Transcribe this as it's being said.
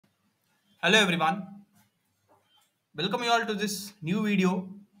Hello everyone, welcome you all to this new video.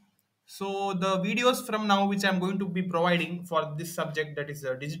 So the videos from now which I'm going to be providing for this subject, that is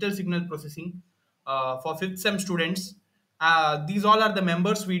digital signal processing for 5th sem students. These all are the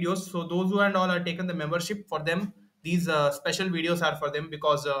members videos. So those who and all are taken the membership, for them these special videos are for them,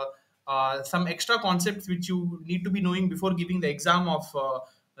 because some extra concepts which you need to be knowing before giving the exam of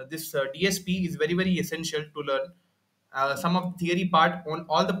this DSP is very essential to learn. Some of the theory part on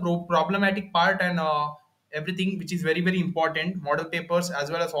all the problematic part, and everything which is very important model papers, as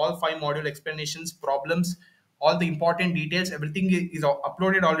well as all 5 module explanations, problems, all the important details, everything is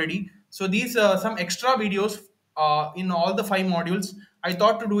uploaded already. So these some extra videos in all the 5 modules. I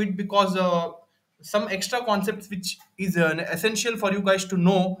thought to do it because some extra concepts which is essential for you guys to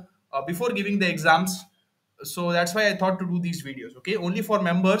know before giving the exams. So that's why I thought to do these videos, okay, only for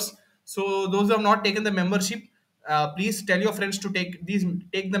members. So those who have not taken the membership, please tell your friends to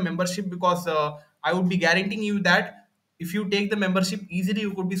take the membership, because I would be guaranteeing you that if you take the membership easily,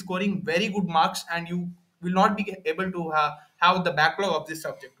 you could be scoring very good marks, and you will not be able to have the backlog of this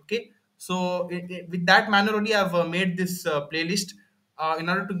subject, okay. So with that manner only I've made this playlist in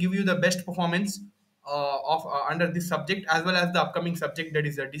order to give you the best performance of under this subject, as well as the upcoming subject, that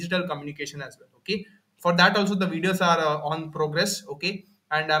is digital communication as well, okay. For that also the videos are on progress, okay,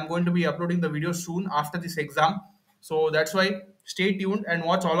 and I'm going to be uploading the videos soon after this exam. So that's why stay tuned and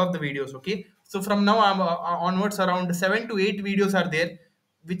watch all of the videos, okay. So from now I'm onwards, around 7 to 8 videos are there,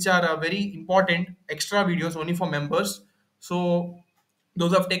 which are very important extra videos only for members. So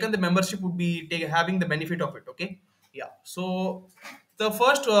those who have taken the membership would be having the benefit of it, okay. Yeah, so the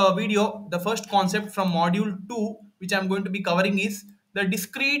first video, the first concept from module 2 which I'm going to be covering is the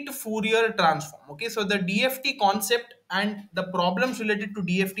discrete Fourier transform, okay. So the DFT concept and the problems related to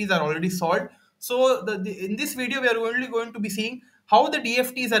DFTs are already solved. So in this video we are only going to be seeing how the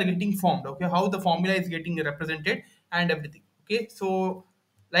DFTs are getting formed, okay, how the formula is getting represented and everything, okay. So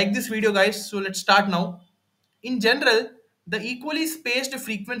like this video guys, so let's start now. In general, the equally spaced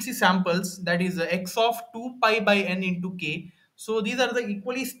frequency samples, that is x of 2 pi by n into k. So these are the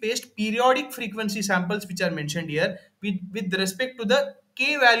equally spaced periodic frequency samples which are mentioned here, with respect to the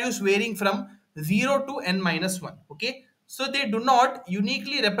k values varying from 0 to n minus 1. Okay. So they do not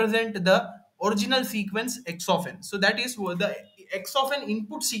uniquely represent the original sequence x of n. So that is the x of n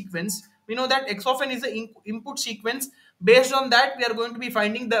input sequence. We know that x of n is the input sequence. Based on that, we are going to be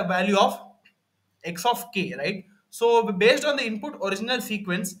finding the value of x of k, right? So based on the input original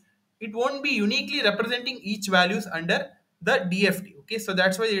sequence, it won't be uniquely representing each values under the DFT, okay. So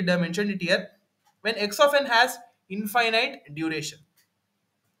that's why I mentioned it here. When x of n has infinite duration,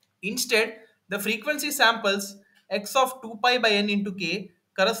 instead the frequency samples x of 2 pi by n into k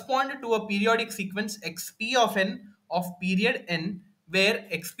correspond to a periodic sequence xp of n of period n, where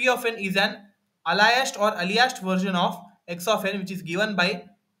xp of n is an aliased version of x of n, which is given by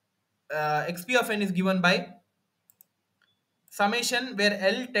xp of n is given by summation, where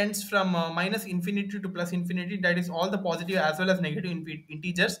L tends from minus infinity to plus infinity, that is all the positive as well as negative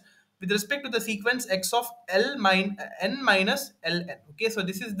integers, with respect to the sequence x of n minus Ln. Okay, so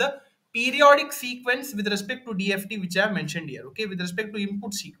this is the periodic sequence with respect to DFT which I have mentioned here, okay, with respect to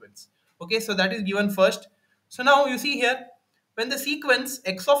input sequence. Okay, so that is given first. So now you see here, when the sequence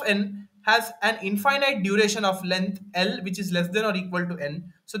x of n has an infinite duration of length L, which is less than or equal to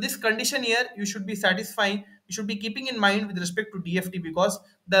n. So this condition here you should be satisfying, you should be keeping in mind with respect to DFT, because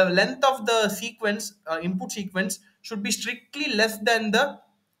the length of the sequence, input sequence, should be strictly less than the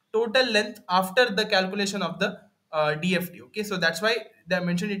total length after the calculation of the DFT. Okay, so that's why they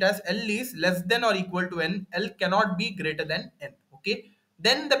mentioned it as L is less than or equal to n. L cannot be greater than n. Okay,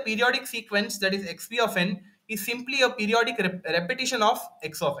 then the periodic sequence, that is xp of n, is simply a periodic repetition of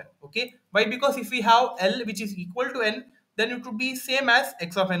x of n. Okay, why? Because if we have L which is equal to n, then it would be same as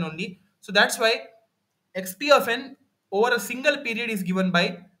x of n only. So that's why xp of n over a single period is given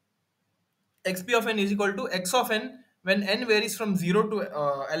by xp of n is equal to x of n when n varies from 0 to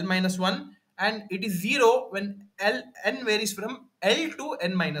L minus 1, and it is 0 when n varies from L to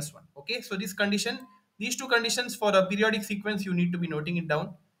n minus 1. Okay, so this condition, these two conditions for a periodic sequence, you need to be noting it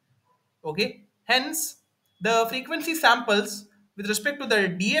down. Okay, hence the frequency samples with respect to the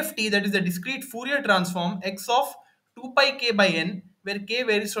DFT, that is the discrete Fourier transform, x of 2 pi k by n, where k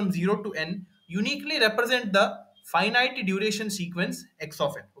varies from 0 to n, uniquely represent the finite duration sequence x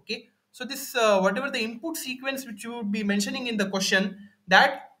of n. Okay, so this whatever the input sequence which you would be mentioning in the question,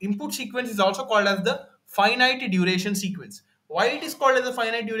 that input sequence is also called as the finite duration sequence. Why it is called as a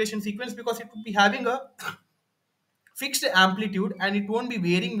finite duration sequence? Because it would be having a fixed amplitude and it won't be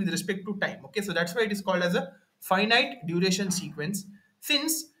varying with respect to time. Okay, so that's why it is called as a finite duration sequence.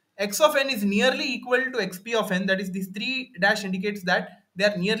 Since x of n is nearly equal to xp of n, that is this 3 dash indicates that they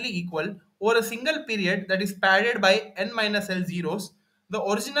are nearly equal over a single period that is padded by n minus l zeros, the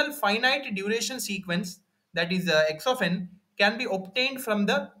original finite duration sequence, that is x of n, can be obtained from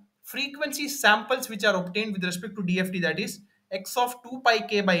the frequency samples which are obtained with respect to DFT, that is x of 2 pi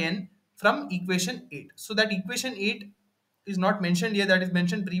k by n from equation 8. So that equation 8 is not mentioned here, that is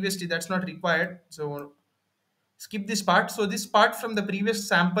mentioned previously, that's not required. So skip this part. So this part from the previous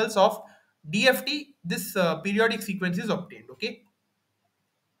samples of DFT, this periodic sequence is obtained. Okay.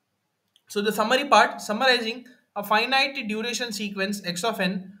 So the summary part, summarizing, a finite duration sequence x of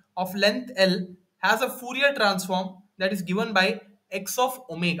n of length L has a Fourier transform that is given by x of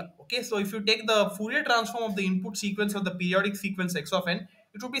omega. Okay, so if you take the Fourier transform of the input sequence of the periodic sequence x of n,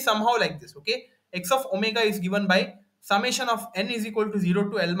 it would be somehow like this. Okay, x of omega is given by summation of n is equal to 0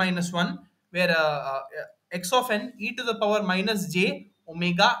 to L minus 1, where x of n e to the power minus j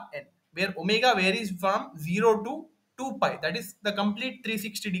omega n, where omega varies from 0 to 2 pi, that is the complete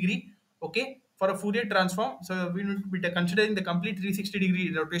 360-degree. Okay, for a Fourier transform, so we will be considering the complete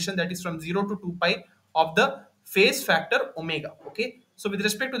 360-degree rotation, that is from 0 to 2 pi of the phase factor omega. Okay, so with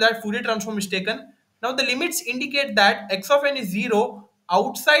respect to that, Fourier transform is taken. Now the limits indicate that x of n is 0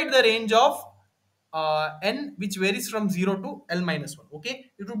 outside the range of n, which varies from 0 to L minus 1. Okay,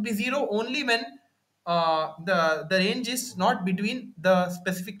 it would be 0 only when the range is not between the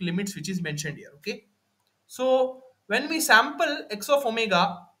specific limits which is mentioned here. Okay, so when we sample x of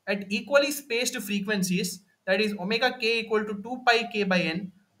omega at equally spaced frequencies, that is omega k equal to 2 pi k by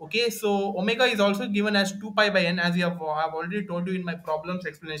n. Okay, so omega is also given as 2 pi by n, as I have already told you in my problems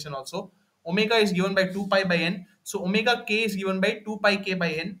explanation also. Omega is given by 2 pi by n. So omega k is given by 2 pi k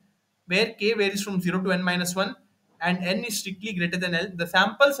by n, where k varies from 0 to n minus 1 and n is strictly greater than L. The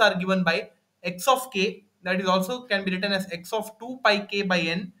samples are given by x of k, that is also can be written as x of 2 pi k by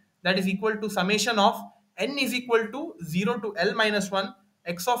n, that is equal to summation of n is equal to 0 to L minus 1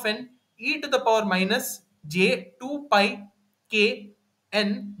 x of n e to the power minus j 2 pi k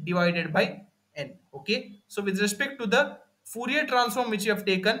n divided by n. Okay, so with respect to the Fourier transform which we have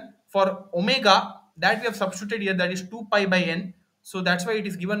taken for omega, that we have substituted here, that is 2 pi by n. So that's why it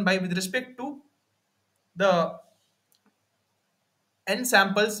is given by, with respect to the n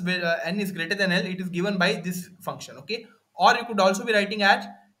samples where n is greater than L, it is given by this function. Okay, or you could also be writing as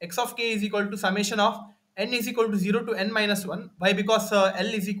x of k is equal to summation of n is equal to 0 to n minus 1. Why? Because L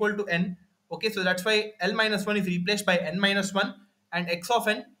is equal to n. Okay, so that's why L minus 1 is replaced by n minus 1 and x of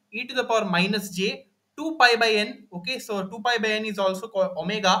n e to the power minus j 2 pi by n. Okay, so 2 pi by n is also called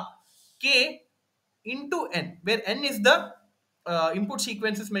omega k into n, where n is the input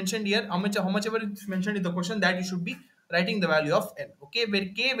sequence is mentioned here. How much ever is mentioned in the question, that you should be writing the value of n. Okay, where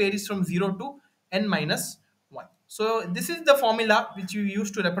k varies from 0 to n minus 1. So this is the formula which you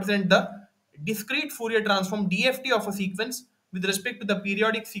use to represent the discrete Fourier transform DFT of a sequence with respect to the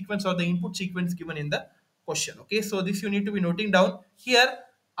periodic sequence or the input sequence given in the question. Okay, so this you need to be noting down here.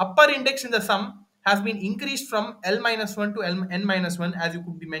 Upper index in the sum has been increased from L minus 1 to n minus 1, as you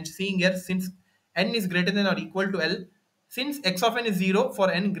could be seeing here, since n is greater than or equal to L, since x of n is 0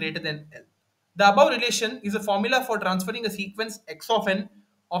 for n greater than L. The above relation is a formula for transferring a sequence x of n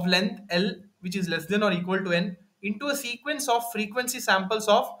of length L, which is less than or equal to n, into a sequence of frequency samples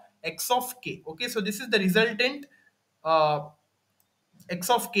of x of k. Okay, so this is the resultant uh, x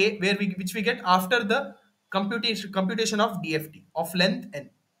of k, which we get after the computation of DFT of length n.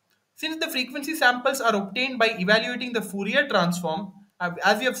 Since the frequency samples are obtained by evaluating the Fourier transform,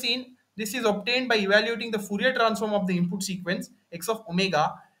 as we have seen, this is obtained by evaluating the Fourier transform of the input sequence x of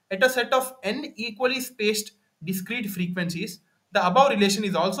omega at a set of n equally spaced discrete frequencies. The above relation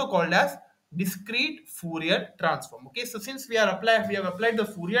is also called as discrete Fourier transform. Okay, so since we have applied the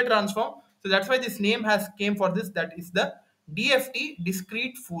Fourier transform, so that's why this name has came for this. That is the DFT,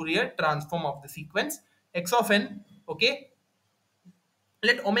 discrete Fourier transform of the sequence x of n. Okay,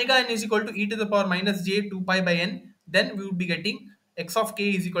 let omega n is equal to e to the power minus j 2 pi by n, then we would be getting x of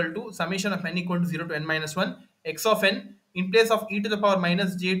k is equal to summation of n equal to 0 to n minus 1 x of n, in place of e to the power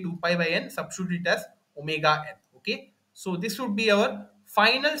minus j 2 pi by n, substitute it as omega n. Okay, so this would be our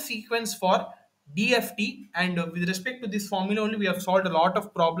final sequence for DFT, and with respect to this formula only we have solved a lot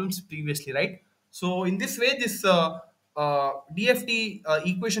of problems previously, right? So in this way this DFT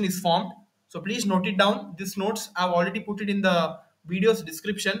equation is formed. So please note it down. These notes I've already put it in the video's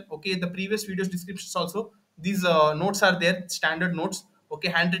description. Okay, the previous videos descriptions also, these notes are there, standard notes. Okay,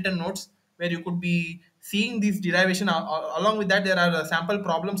 handwritten notes where you could be seeing these derivation. Along with that, there are sample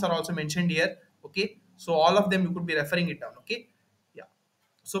problems are also mentioned here. Okay, so all of them you could be referring it down. Okay, yeah.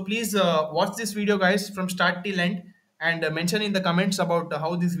 So please watch this video, guys, from start till end, and mention in the comments about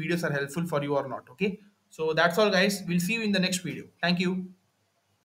how these videos are helpful for you or not. Okay, so that's all guys, we'll see you in the next video. Thank you.